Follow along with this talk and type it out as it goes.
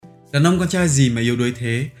Đàn ông con trai gì mà yếu đuối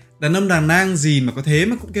thế, đàn ông đàn nang gì mà có thế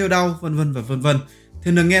mà cũng kêu đau, vân vân và vân vân,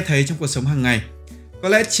 thường được nghe thấy trong cuộc sống hàng ngày. Có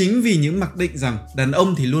lẽ chính vì những mặc định rằng đàn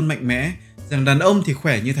ông thì luôn mạnh mẽ, rằng đàn ông thì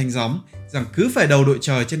khỏe như thánh gióng, rằng cứ phải đầu đội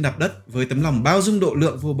trời chân đạp đất với tấm lòng bao dung độ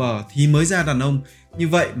lượng vô bờ thì mới ra đàn ông. Như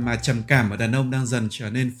vậy mà trầm cảm ở đàn ông đang dần trở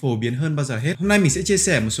nên phổ biến hơn bao giờ hết. Hôm nay mình sẽ chia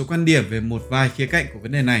sẻ một số quan điểm về một vài khía cạnh của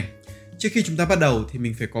vấn đề này. Trước khi chúng ta bắt đầu thì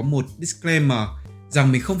mình phải có một disclaimer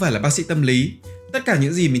rằng mình không phải là bác sĩ tâm lý. Tất cả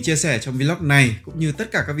những gì mình chia sẻ trong vlog này cũng như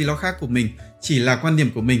tất cả các vlog khác của mình chỉ là quan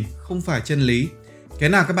điểm của mình, không phải chân lý. Cái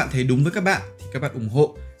nào các bạn thấy đúng với các bạn thì các bạn ủng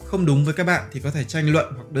hộ, không đúng với các bạn thì có thể tranh luận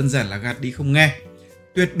hoặc đơn giản là gạt đi không nghe.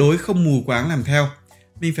 Tuyệt đối không mù quáng làm theo.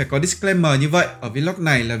 Mình phải có disclaimer như vậy ở vlog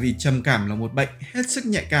này là vì trầm cảm là một bệnh hết sức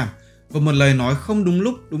nhạy cảm và một lời nói không đúng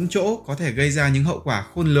lúc, đúng chỗ có thể gây ra những hậu quả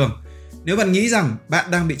khôn lường. Nếu bạn nghĩ rằng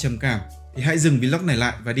bạn đang bị trầm cảm thì hãy dừng vlog này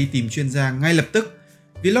lại và đi tìm chuyên gia ngay lập tức.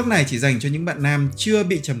 Vlog này chỉ dành cho những bạn nam chưa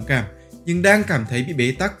bị trầm cảm nhưng đang cảm thấy bị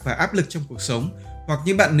bế tắc và áp lực trong cuộc sống, hoặc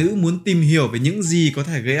những bạn nữ muốn tìm hiểu về những gì có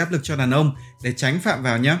thể gây áp lực cho đàn ông để tránh phạm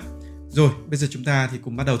vào nhé. Rồi, bây giờ chúng ta thì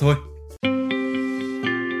cùng bắt đầu thôi.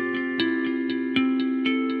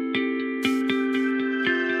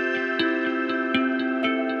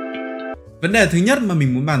 Vấn đề thứ nhất mà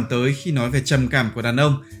mình muốn bàn tới khi nói về trầm cảm của đàn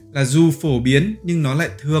ông là dù phổ biến nhưng nó lại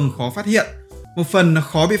thường khó phát hiện. Một phần nó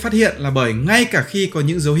khó bị phát hiện là bởi ngay cả khi có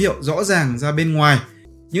những dấu hiệu rõ ràng ra bên ngoài,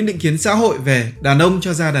 những định kiến xã hội về đàn ông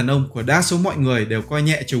cho ra đàn ông của đa số mọi người đều coi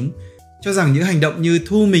nhẹ chúng, cho rằng những hành động như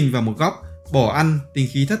thu mình vào một góc, bỏ ăn, tính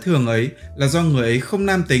khí thất thường ấy là do người ấy không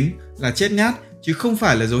nam tính, là chết nhát, chứ không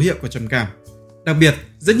phải là dấu hiệu của trầm cảm. Đặc biệt,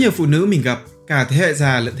 rất nhiều phụ nữ mình gặp, cả thế hệ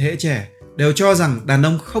già lẫn thế hệ trẻ, đều cho rằng đàn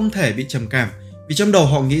ông không thể bị trầm cảm, vì trong đầu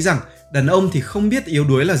họ nghĩ rằng đàn ông thì không biết yếu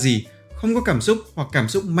đuối là gì, không có cảm xúc hoặc cảm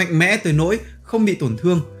xúc mạnh mẽ tới nỗi không bị tổn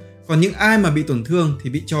thương. Còn những ai mà bị tổn thương thì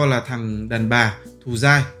bị cho là thằng đàn bà, thù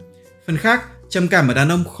dai. Phần khác, trầm cảm ở đàn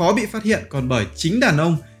ông khó bị phát hiện còn bởi chính đàn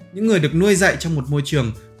ông, những người được nuôi dạy trong một môi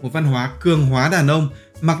trường, một văn hóa cường hóa đàn ông,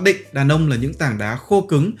 mặc định đàn ông là những tảng đá khô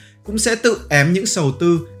cứng, cũng sẽ tự ém những sầu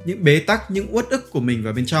tư, những bế tắc, những uất ức của mình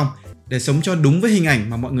vào bên trong để sống cho đúng với hình ảnh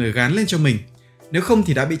mà mọi người gán lên cho mình. Nếu không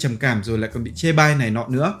thì đã bị trầm cảm rồi lại còn bị chê bai này nọ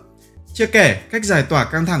nữa. Chưa kể, cách giải tỏa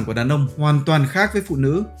căng thẳng của đàn ông hoàn toàn khác với phụ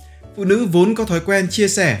nữ. Phụ nữ vốn có thói quen chia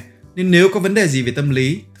sẻ, nên nếu có vấn đề gì về tâm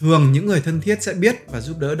lý, thường những người thân thiết sẽ biết và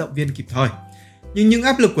giúp đỡ động viên kịp thời. Nhưng những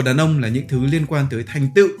áp lực của đàn ông là những thứ liên quan tới thành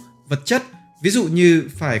tựu, vật chất, ví dụ như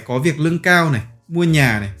phải có việc lương cao này, mua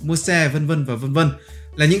nhà này, mua xe vân vân và vân vân,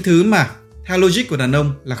 là những thứ mà theo logic của đàn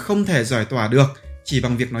ông là không thể giải tỏa được chỉ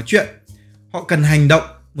bằng việc nói chuyện. Họ cần hành động,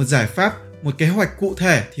 một giải pháp, một kế hoạch cụ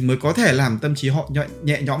thể thì mới có thể làm tâm trí họ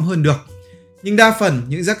nhẹ nhõm hơn được. Nhưng đa phần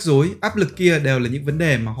những rắc rối, áp lực kia đều là những vấn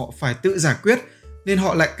đề mà họ phải tự giải quyết, nên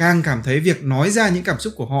họ lại càng cảm thấy việc nói ra những cảm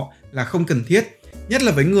xúc của họ là không cần thiết, nhất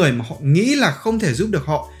là với người mà họ nghĩ là không thể giúp được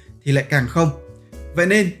họ thì lại càng không. Vậy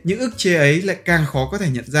nên những ức chế ấy lại càng khó có thể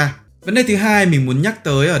nhận ra. Vấn đề thứ hai mình muốn nhắc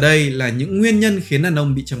tới ở đây là những nguyên nhân khiến đàn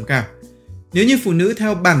ông bị trầm cảm. Nếu như phụ nữ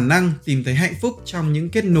theo bản năng tìm thấy hạnh phúc trong những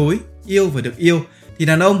kết nối, yêu và được yêu, thì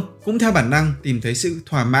đàn ông cũng theo bản năng tìm thấy sự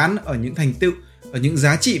thỏa mãn ở những thành tựu, ở những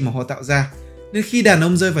giá trị mà họ tạo ra. Nên khi đàn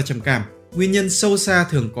ông rơi vào trầm cảm, nguyên nhân sâu xa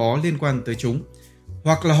thường có liên quan tới chúng.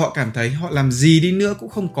 Hoặc là họ cảm thấy họ làm gì đi nữa cũng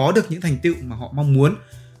không có được những thành tựu mà họ mong muốn.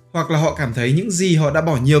 Hoặc là họ cảm thấy những gì họ đã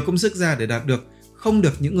bỏ nhiều công sức ra để đạt được không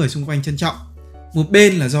được những người xung quanh trân trọng. Một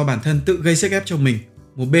bên là do bản thân tự gây sức ép cho mình,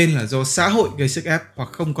 một bên là do xã hội gây sức ép hoặc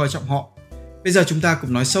không coi trọng họ. Bây giờ chúng ta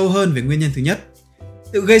cùng nói sâu hơn về nguyên nhân thứ nhất.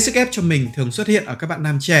 Tự gây sức ép cho mình thường xuất hiện ở các bạn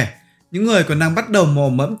nam trẻ, những người còn đang bắt đầu mò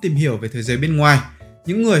mẫm tìm hiểu về thế giới bên ngoài,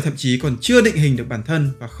 những người thậm chí còn chưa định hình được bản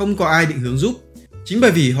thân và không có ai định hướng giúp. Chính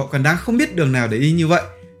bởi vì họ còn đang không biết đường nào để đi như vậy,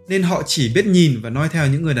 nên họ chỉ biết nhìn và noi theo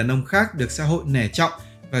những người đàn ông khác được xã hội nể trọng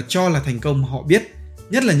và cho là thành công mà họ biết,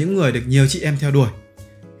 nhất là những người được nhiều chị em theo đuổi.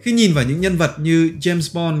 Khi nhìn vào những nhân vật như James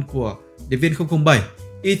Bond của Điệp viên 007,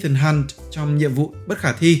 Ethan Hunt trong Nhiệm vụ bất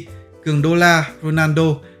khả thi, Cường Đô La,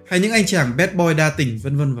 Ronaldo hay những anh chàng bad boy đa tình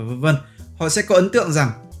vân vân và vân vân, họ sẽ có ấn tượng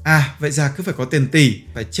rằng vậy ra cứ phải có tiền tỷ,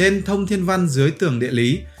 phải trên thông thiên văn dưới tường địa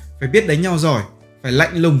lý, phải biết đánh nhau giỏi, phải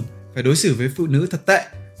lạnh lùng, phải đối xử với phụ nữ thật tệ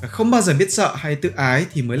và không bao giờ biết sợ hay tự ái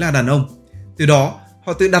thì mới là đàn ông. Từ đó,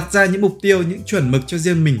 họ tự đặt ra những mục tiêu, những chuẩn mực cho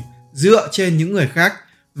riêng mình dựa trên những người khác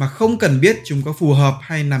mà không cần biết chúng có phù hợp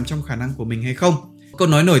hay nằm trong khả năng của mình hay không. Câu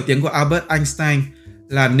nói nổi tiếng của Albert Einstein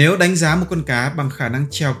là nếu đánh giá một con cá bằng khả năng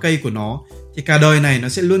trèo cây của nó thì cả đời này nó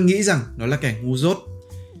sẽ luôn nghĩ rằng nó là kẻ ngu dốt.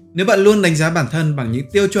 Nếu bạn luôn đánh giá bản thân bằng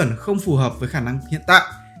những tiêu chuẩn không phù hợp với khả năng hiện tại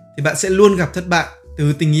thì bạn sẽ luôn gặp thất bại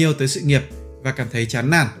từ tình yêu tới sự nghiệp và cảm thấy chán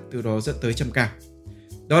nản, từ đó dẫn tới trầm cảm.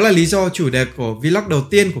 Đó là lý do chủ đề của vlog đầu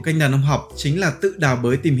tiên của kênh Đàn Ông Học chính là tự đào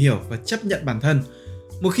bới tìm hiểu và chấp nhận bản thân.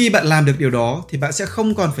 Một khi bạn làm được điều đó thì bạn sẽ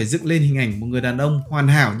không còn phải dựng lên hình ảnh một người đàn ông hoàn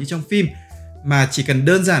hảo như trong phim, mà chỉ cần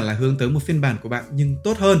đơn giản là hướng tới một phiên bản của bạn nhưng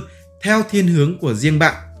tốt hơn, theo thiên hướng của riêng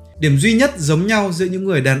bạn. Điểm duy nhất giống nhau giữa những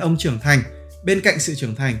người đàn ông trưởng thành bên cạnh sự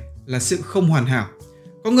trưởng thành là sự không hoàn hảo.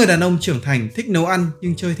 Có người đàn ông trưởng thành thích nấu ăn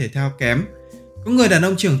nhưng chơi thể thao kém. Có người đàn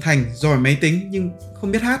ông trưởng thành giỏi máy tính nhưng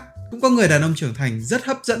không biết hát. Cũng có người đàn ông trưởng thành rất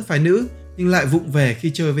hấp dẫn phái nữ nhưng lại vụng về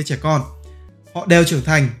khi chơi với trẻ con. Họ đều trưởng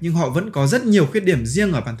thành nhưng họ vẫn có rất nhiều khuyết điểm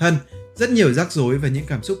riêng ở bản thân, rất nhiều rắc rối và những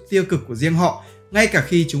cảm xúc tiêu cực của riêng họ, ngay cả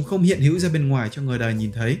khi chúng không hiện hữu ra bên ngoài cho người đời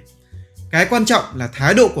nhìn thấy. Cái quan trọng là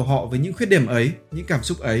thái độ của họ với những khuyết điểm ấy, những cảm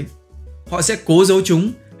xúc ấy. Họ sẽ cố giấu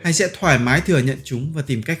chúng hay sẽ thoải mái thừa nhận chúng và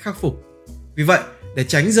tìm cách khắc phục. Vì vậy, để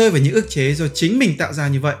tránh rơi vào những ức chế do chính mình tạo ra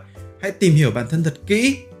như vậy, hãy tìm hiểu bản thân thật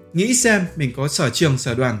kỹ, nghĩ xem mình có sở trường,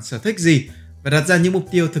 sở đoàn, sở thích gì và đặt ra những mục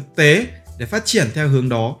tiêu thực tế để phát triển theo hướng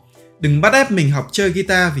đó. Đừng bắt ép mình học chơi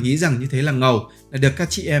guitar vì nghĩ rằng như thế là ngầu, là được các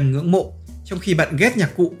chị em ngưỡng mộ, trong khi bạn ghét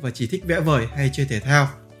nhạc cụ và chỉ thích vẽ vời hay chơi thể thao.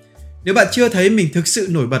 Nếu bạn chưa thấy mình thực sự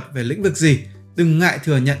nổi bật về lĩnh vực gì, đừng ngại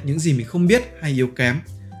thừa nhận những gì mình không biết hay yếu kém.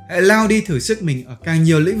 Hãy lao đi thử sức mình ở càng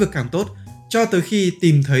nhiều lĩnh vực càng tốt, cho tới khi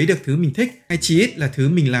tìm thấy được thứ mình thích hay chí ít là thứ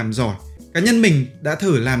mình làm giỏi. Cá nhân mình đã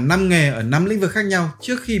thử làm 5 nghề ở 5 lĩnh vực khác nhau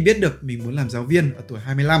trước khi biết được mình muốn làm giáo viên ở tuổi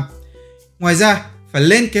 25. Ngoài ra, phải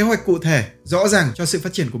lên kế hoạch cụ thể, rõ ràng cho sự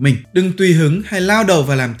phát triển của mình. Đừng tùy hứng hay lao đầu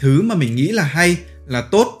vào làm thứ mà mình nghĩ là hay, là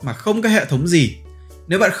tốt mà không có hệ thống gì.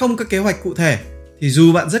 Nếu bạn không có kế hoạch cụ thể, thì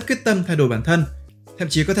dù bạn rất quyết tâm thay đổi bản thân, thậm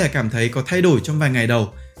chí có thể cảm thấy có thay đổi trong vài ngày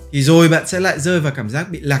đầu, thì rồi bạn sẽ lại rơi vào cảm giác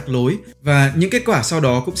bị lạc lối và những kết quả sau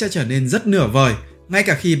đó cũng sẽ trở nên rất nửa vời, ngay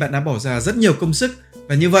cả khi bạn đã bỏ ra rất nhiều công sức.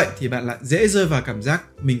 Và như vậy thì bạn lại dễ rơi vào cảm giác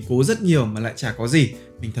mình cố rất nhiều mà lại chả có gì,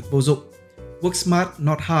 mình thật vô dụng. Work smart,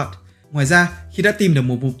 not hard. Ngoài ra, khi đã tìm được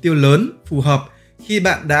một mục tiêu lớn, phù hợp, khi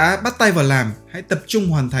bạn đã bắt tay vào làm, hãy tập trung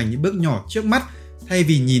hoàn thành những bước nhỏ trước mắt thay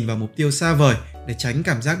vì nhìn vào mục tiêu xa vời để tránh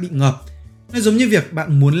cảm giác bị ngợp. Nó giống như việc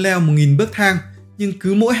bạn muốn leo 1000 bước thang, nhưng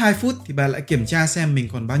cứ mỗi 2 phút thì bạn lại kiểm tra xem mình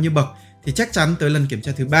còn bao nhiêu bậc, thì chắc chắn tới lần kiểm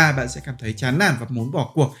tra thứ 3 bạn sẽ cảm thấy chán nản và muốn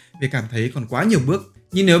bỏ cuộc vì cảm thấy còn quá nhiều bước.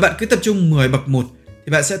 Nhưng nếu bạn cứ tập trung 10 bậc một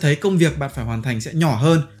thì bạn sẽ thấy công việc bạn phải hoàn thành sẽ nhỏ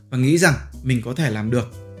hơn và nghĩ rằng mình có thể làm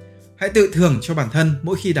được. Hãy tự thưởng cho bản thân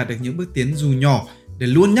mỗi khi đạt được những bước tiến dù nhỏ để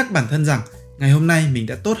luôn nhắc bản thân rằng ngày hôm nay mình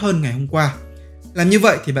đã tốt hơn ngày hôm qua. Làm như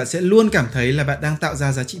vậy thì bạn sẽ luôn cảm thấy là bạn đang tạo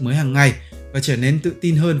ra giá trị mới hàng ngày và trở nên tự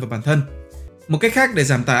tin hơn vào bản thân. Một cách khác để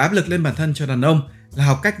giảm tải áp lực lên bản thân cho đàn ông là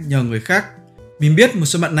học cách nhờ người khác. Mình biết một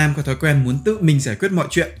số bạn nam có thói quen muốn tự mình giải quyết mọi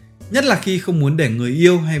chuyện, nhất là khi không muốn để người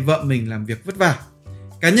yêu hay vợ mình làm việc vất vả.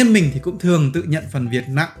 Cá nhân mình thì cũng thường tự nhận phần việc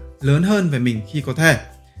nặng, lớn hơn về mình khi có thể.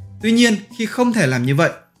 Tuy nhiên, khi không thể làm như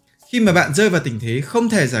vậy, khi mà bạn rơi vào tình thế không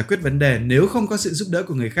thể giải quyết vấn đề nếu không có sự giúp đỡ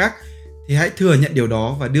của người khác, thì hãy thừa nhận điều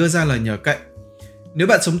đó và đưa ra lời nhờ cậy. Nếu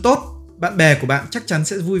bạn sống tốt, bạn bè của bạn chắc chắn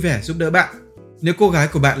sẽ vui vẻ giúp đỡ bạn. Nếu cô gái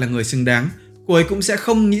của bạn là người xứng đáng, cô ấy cũng sẽ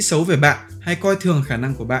không nghĩ xấu về bạn hay coi thường khả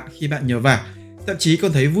năng của bạn khi bạn nhờ vả, thậm chí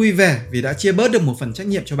còn thấy vui vẻ vì đã chia bớt được một phần trách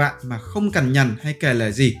nhiệm cho bạn mà không cằn nhằn hay kể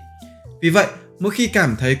lể gì. Vì vậy, mỗi khi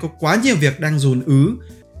cảm thấy có quá nhiều việc đang dồn ứ,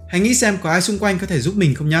 hãy nghĩ xem có ai xung quanh có thể giúp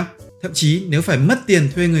mình không nhé. Thậm chí nếu phải mất tiền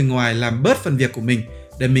thuê người ngoài làm bớt phần việc của mình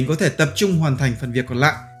để mình có thể tập trung hoàn thành phần việc còn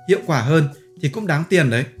lại hiệu quả hơn thì cũng đáng tiền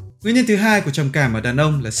đấy. Nguyên nhân thứ hai của trầm cảm ở đàn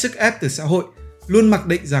ông là sức ép từ xã hội, luôn mặc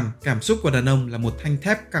định rằng cảm xúc của đàn ông là một thanh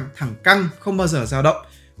thép thẳng căng, không bao giờ dao động,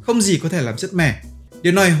 không gì có thể làm sứt mẻ.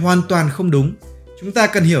 Điều này hoàn toàn không đúng. Chúng ta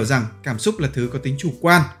cần hiểu rằng cảm xúc là thứ có tính chủ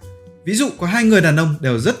quan. Ví dụ có 2 người đàn ông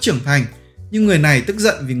đều rất trưởng thành, nhưng người này tức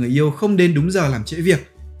giận vì người yêu không đến đúng giờ làm trễ việc,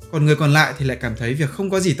 còn người còn lại thì lại cảm thấy việc không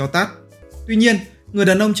có gì to tát. Tuy nhiên, người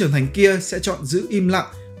đàn ông trưởng thành kia sẽ chọn giữ im lặng,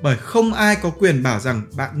 bởi không ai có quyền bảo rằng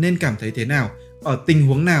bạn nên cảm thấy thế nào, ở tình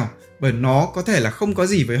huống nào, bởi nó có thể là không có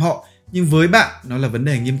gì với họ, nhưng với bạn nó là vấn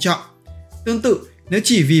đề nghiêm trọng. Tương tự, nếu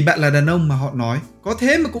chỉ vì bạn là đàn ông mà họ nói có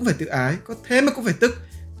thế mà cũng phải tự ái, có thế mà cũng phải tức,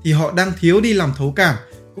 thì họ đang thiếu đi lòng thấu cảm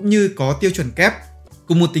cũng như có tiêu chuẩn kép.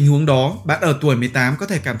 Cùng một tình huống đó, bạn ở tuổi 18 có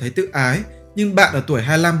thể cảm thấy tự ái, nhưng bạn ở tuổi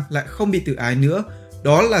 25 lại không bị tự ái nữa.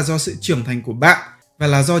 Đó là do sự trưởng thành của bạn và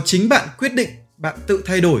là do chính bạn quyết định, bạn tự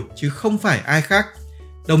thay đổi chứ không phải ai khác.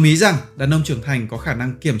 Đồng ý rằng đàn ông trưởng thành có khả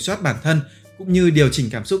năng kiểm soát bản thân cũng như điều chỉnh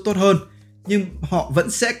cảm xúc tốt hơn, nhưng họ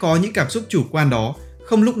vẫn sẽ có những cảm xúc chủ quan đó,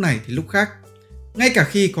 không lúc này thì lúc khác. Ngay cả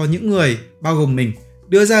khi có những người, bao gồm mình,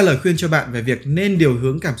 đưa ra lời khuyên cho bạn về việc nên điều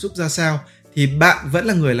hướng cảm xúc ra sao, thì bạn vẫn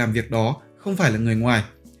là người làm việc đó, không phải là người ngoài.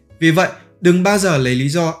 Vì vậy, đừng bao giờ lấy lý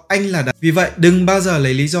do anh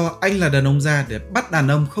là đàn ông ra để bắt đàn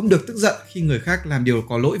ông không được tức giận khi người khác làm điều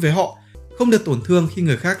có lỗi với họ, không được tổn thương khi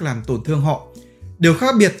người khác làm tổn thương họ. Điều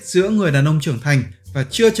khác biệt giữa người đàn ông trưởng thành và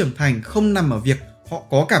chưa trưởng thành không nằm ở việc họ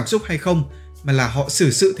có cảm xúc hay không, mà là họ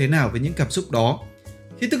xử sự thế nào với những cảm xúc đó.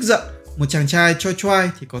 Khi tức giận, một chàng trai choi choai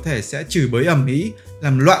thì có thể sẽ chửi bới ầm ĩ,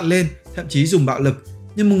 làm loạn lên, thậm chí dùng bạo lực.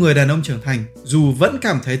 Nhưng một người đàn ông trưởng thành dù vẫn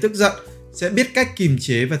cảm thấy tức giận sẽ biết cách kiềm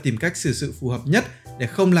chế và tìm cách xử sự phù hợp nhất để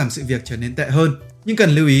không làm sự việc trở nên tệ hơn. Nhưng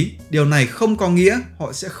cần lưu ý, điều này không có nghĩa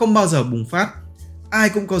họ sẽ không bao giờ bùng phát. Ai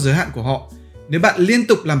cũng có giới hạn của họ. Nếu bạn liên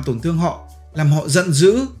tục làm tổn thương họ, làm họ giận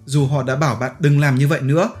dữ dù họ đã bảo bạn đừng làm như vậy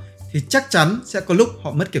nữa, thì chắc chắn sẽ có lúc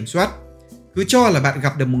họ mất kiểm soát. Cứ cho là bạn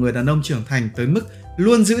gặp được một người đàn ông trưởng thành tới mức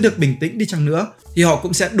luôn giữ được bình tĩnh đi chăng nữa, thì họ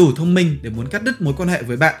cũng sẽ đủ thông minh để muốn cắt đứt mối quan hệ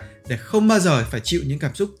với bạn để không bao giờ phải chịu những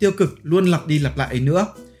cảm xúc tiêu cực luôn lặp đi lặp lại ấy nữa.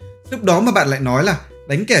 Lúc đó mà bạn lại nói là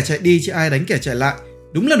đánh kẻ chạy đi chứ ai đánh kẻ chạy lại,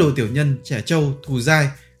 đúng là đồ tiểu nhân, trẻ trâu, thù dai,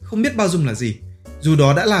 không biết bao dung là gì. Dù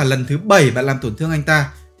đó đã là lần thứ 7 bạn làm tổn thương anh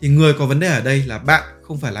ta, thì người có vấn đề ở đây là bạn,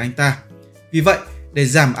 không phải là anh ta. Vì vậy, để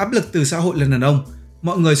giảm áp lực từ xã hội lên đàn ông,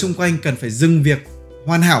 mọi người xung quanh cần phải dừng việc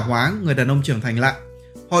hoàn hảo hóa người đàn ông trưởng thành lại.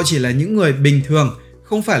 Họ chỉ là những người bình thường,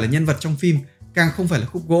 không phải là nhân vật trong phim, càng không phải là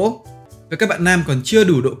khúc gỗ. Và các bạn nam còn chưa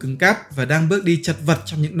đủ độ cứng cáp và đang bước đi chật vật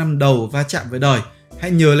trong những năm đầu va chạm với đời,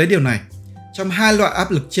 hãy nhớ lấy điều này. Trong hai loại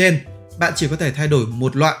áp lực trên, bạn chỉ có thể thay đổi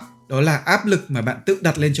một loại, đó là áp lực mà bạn tự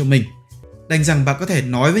đặt lên cho mình. Đành rằng bạn có thể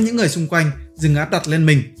nói với những người xung quanh dừng áp đặt lên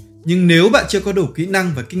mình, nhưng nếu bạn chưa có đủ kỹ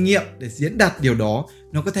năng và kinh nghiệm để diễn đạt điều đó,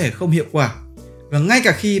 nó có thể không hiệu quả. Và ngay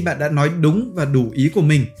cả khi bạn đã nói đúng và đủ ý của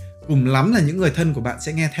mình, cùng lắm là những người thân của bạn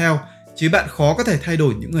sẽ nghe theo, chứ bạn khó có thể thay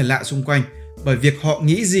đổi những người lạ xung quanh, bởi việc họ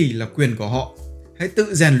nghĩ gì là quyền của họ. Hãy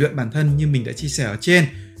tự rèn luyện bản thân như mình đã chia sẻ ở trên,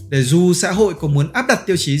 để dù xã hội có muốn áp đặt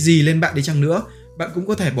tiêu chí gì lên bạn đi chăng nữa, bạn cũng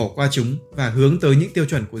có thể bỏ qua chúng và hướng tới những tiêu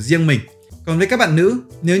chuẩn của riêng mình. Còn với các bạn nữ,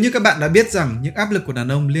 nếu như các bạn đã biết rằng những áp lực của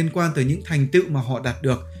đàn ông liên quan tới những thành tựu mà họ đạt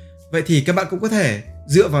được, vậy thì các bạn cũng có thể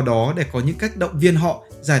dựa vào đó để có những cách động viên họ,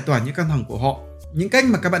 giải tỏa những căng thẳng của họ. Những cách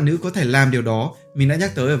mà các bạn nữ có thể làm điều đó, mình đã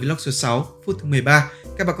nhắc tới ở vlog số 6, phút thứ 13.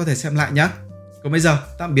 Các bạn có thể xem lại nhé. Còn bây giờ,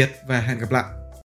 tạm biệt và hẹn gặp lại.